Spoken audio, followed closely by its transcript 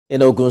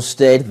In Ogun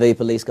State, the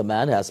police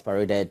command has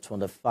paraded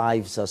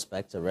 25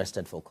 suspects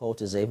arrested for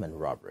cultism and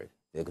robbery.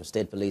 The Ogun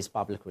State Police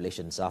Public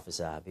Relations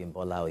Officer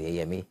Abimbola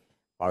Oyeyemi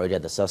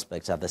paraded the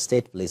suspects at the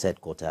State Police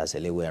Headquarters,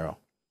 Eleweran,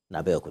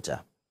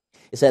 Abeokuta.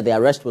 He said the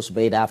arrest was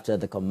made after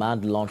the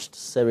command launched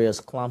serious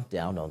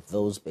clampdown on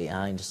those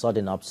behind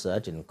sudden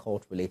upsurge in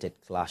cult-related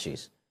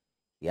clashes.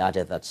 He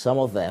added that some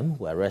of them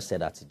were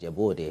arrested at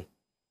Ijebu-Ode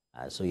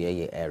and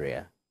Soyeye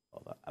area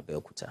of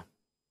Abeokuta.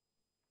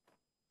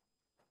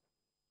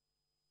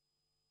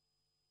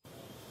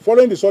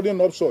 Following the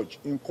sudden upsurge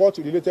in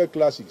cult-related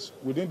clashes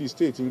within the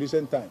state in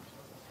recent times,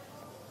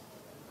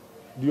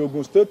 the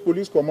Ogun State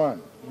Police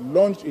Command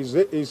launched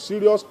a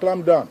serious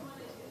clampdown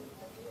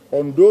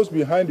on those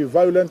behind the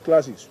violent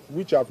clashes,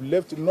 which have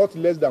left not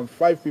less than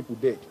 5 people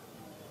dead.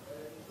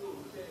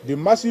 The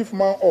massive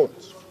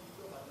manhunt,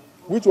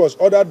 which was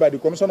ordered by the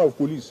Commissioner of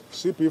Police,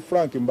 CP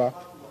Frank Imba,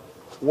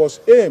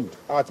 was aimed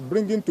at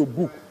bringing to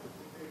book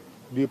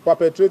the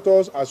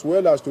perpetrators as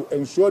well as to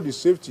ensure the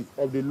safety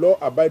of the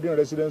law-abiding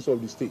residents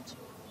of the state.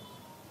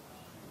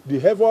 The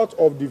effort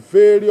of the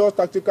various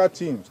tactical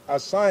teams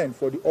assigned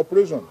for the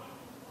operation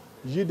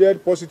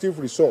yielded positive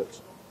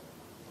results,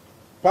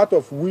 part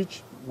of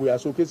which we are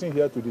showcasing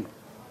here today.